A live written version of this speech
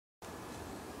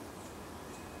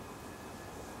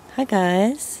Hi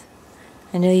guys,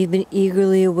 I know you've been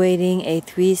eagerly awaiting a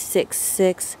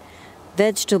 366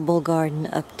 vegetable garden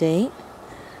update,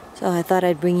 so I thought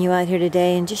I'd bring you out here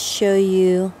today and just show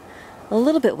you a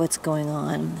little bit what's going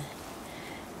on.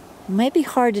 It might be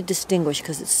hard to distinguish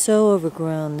because it's so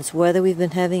overgrown. This weather we've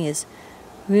been having is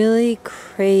really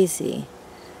crazy.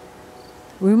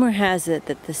 Rumor has it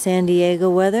that the San Diego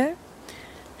weather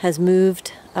has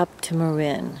moved up to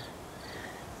Marin.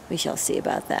 We shall see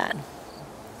about that.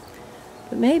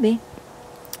 But maybe,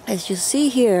 as you'll see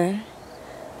here,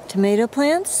 tomato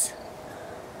plants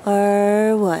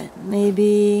are what,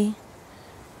 maybe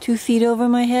 2 feet over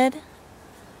my head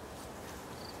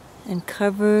and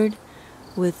covered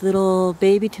with little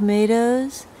baby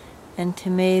tomatoes and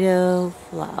tomato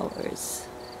flowers.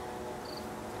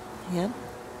 Yep,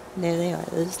 there they are,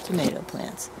 those tomato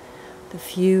plants. The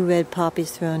few red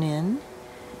poppies thrown in.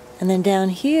 And then down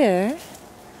here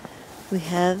we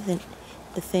have the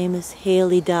famous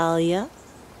Haley dahlia,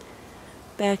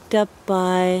 backed up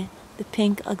by the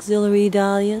pink auxiliary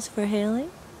dahlias for Haley.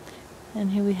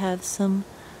 And here we have some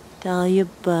dahlia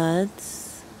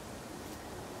buds.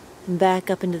 And back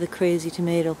up into the crazy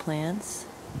tomato plants.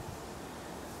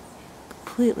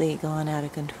 Completely gone out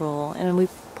of control. And we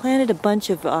planted a bunch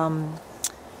of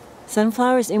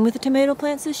sunflowers in with the tomato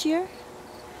plants this year.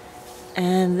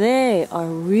 And they are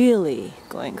really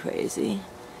going crazy.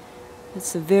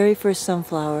 It's the very first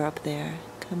sunflower up there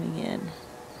coming in.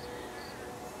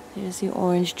 There's the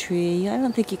orange tree. I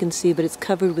don't think you can see, but it's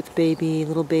covered with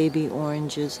little baby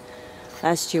oranges.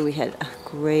 Last year we had a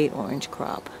great orange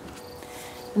crop.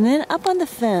 And then up on the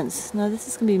fence, now this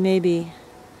is going to be maybe,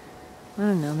 I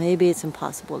don't know, maybe it's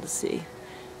impossible to see.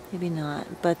 Maybe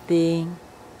not. But the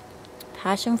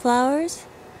passion flowers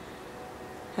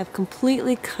have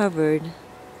completely covered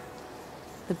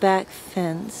the back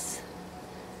fence.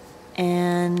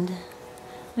 And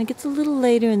when it gets a little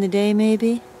later in the day,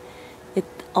 maybe,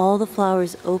 all the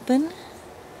flowers open.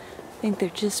 I think they're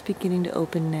just beginning to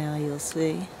open now, you'll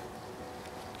see.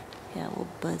 Yeah, we'll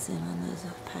buzz in on those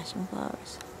passion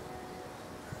flowers.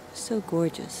 So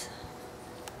gorgeous.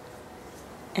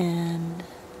 And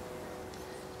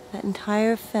that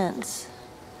entire fence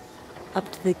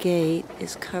up to the gate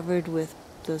is covered with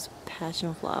those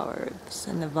passion flowers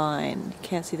and the vine. You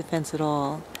can't see the fence at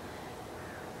all.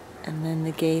 And then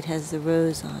the gate has the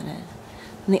rose on it.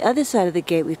 On the other side of the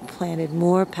gate we've planted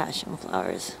more passion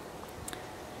flowers.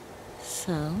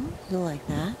 So, you'll like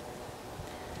that.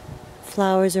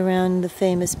 Flowers around the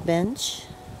famous bench.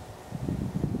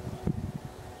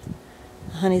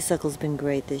 The honeysuckle's been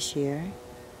great this year.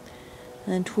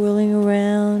 And twirling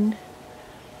around.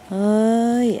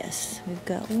 Oh yes, we've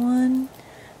got one.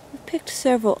 We've picked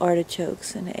several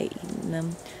artichokes and eaten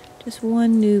them. Just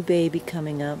one new baby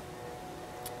coming up.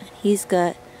 He's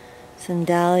got some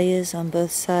dahlias on both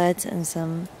sides and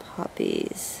some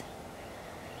poppies.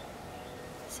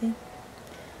 See?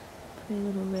 Pretty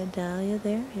little red dahlia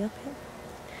there. Yep.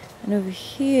 And over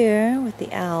here with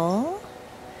the owl,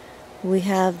 we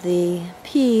have the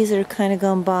peas that are kind of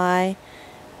gone by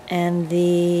and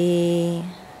the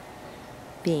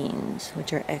beans,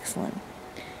 which are excellent.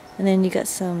 And then you got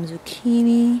some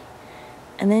zucchini.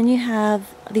 And then you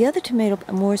have the other tomato,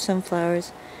 more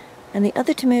sunflowers. And the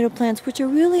other tomato plants, which are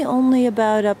really only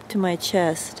about up to my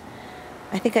chest.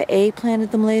 I think I A,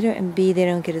 planted them later, and B, they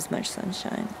don't get as much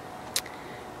sunshine.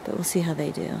 But we'll see how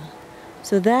they do.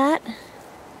 So that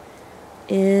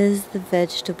is the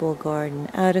vegetable garden,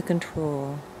 out of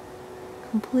control.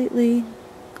 Completely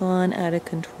gone out of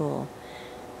control.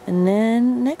 And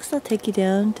then next I'll take you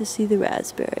down to see the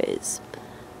raspberries.